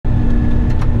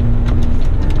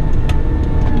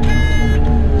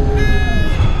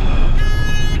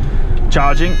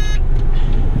charging.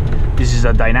 This is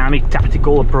a dynamic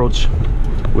tactical approach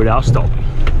without stopping.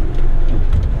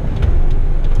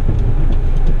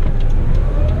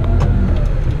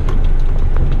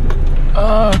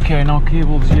 Okay, no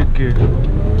cables yet, good.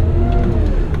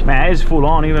 Man, it's full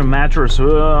on, even mattress.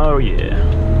 Oh yeah.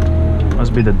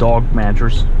 Must be the dog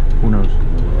mattress. Who knows?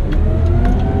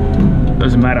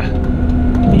 Doesn't matter.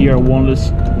 Here,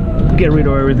 wonders. Get rid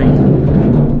of everything.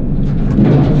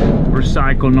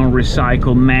 Recycle,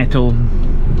 non-recycle, metal,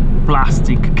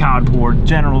 plastic, cardboard,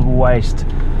 general waste.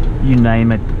 You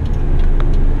name it.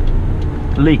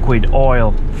 Liquid,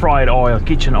 oil, fried oil,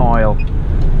 kitchen oil,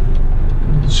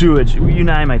 sewage, you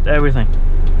name it, everything.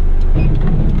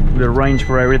 The range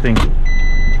for everything.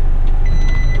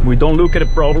 We don't look at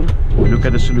the problem, we look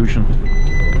at the solution.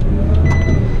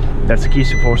 That's the key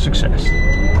for success.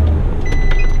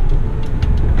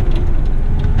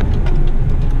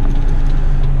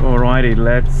 Alrighty,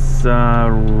 let's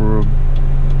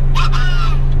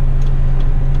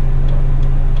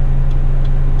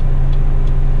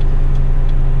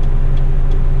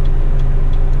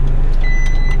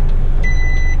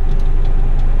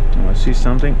see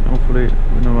something. Hopefully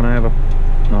we're not gonna have a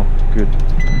no. Good.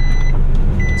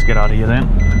 Let's get out of here then.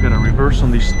 I'm gonna reverse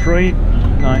on this straight,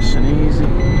 nice and easy.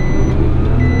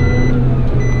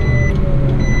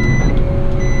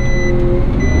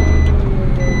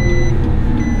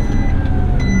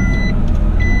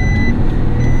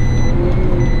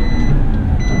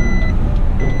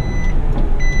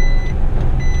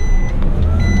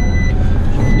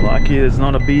 Lucky it's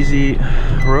not a busy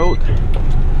road.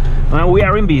 Well, we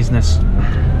are in business.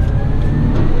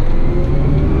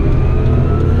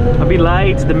 A bit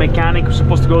late. The mechanic was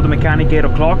supposed to go to the mechanic 8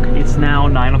 o'clock. It's now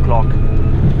 9 o'clock.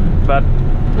 But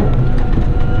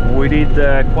we did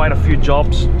quite a few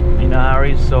jobs in a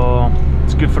hurry, so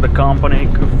it's good for the company,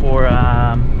 good for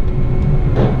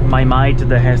my mate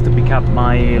that has to pick up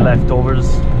my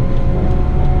leftovers.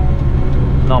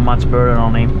 Not much burden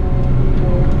on him.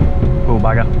 Poor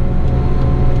bugger.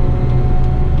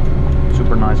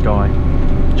 Super nice guy,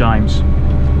 James,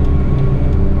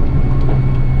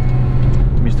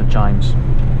 Mr. James,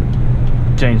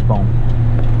 James Bond,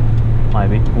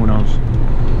 maybe, who knows.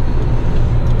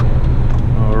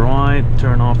 Alright,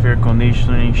 turn off air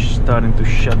conditioning, starting to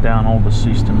shut down all the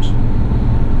systems.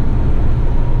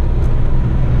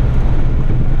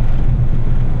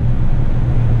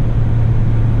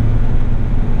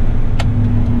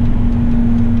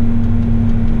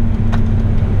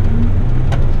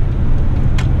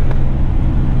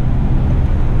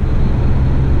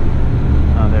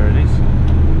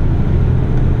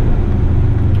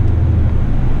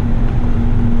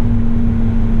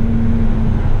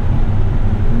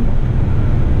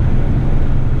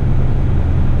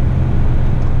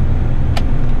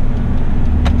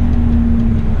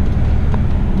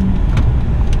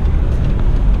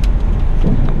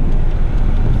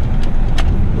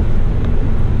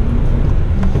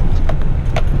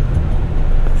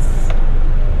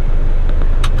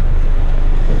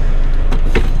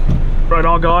 Right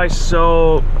on, guys,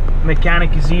 so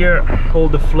mechanic is here, all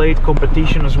the fleet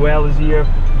competition as well is here.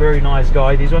 Very nice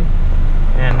guy, this one.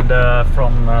 And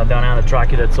from down on the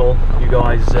track, that's all. You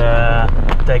guys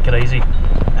take it easy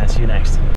and see you next.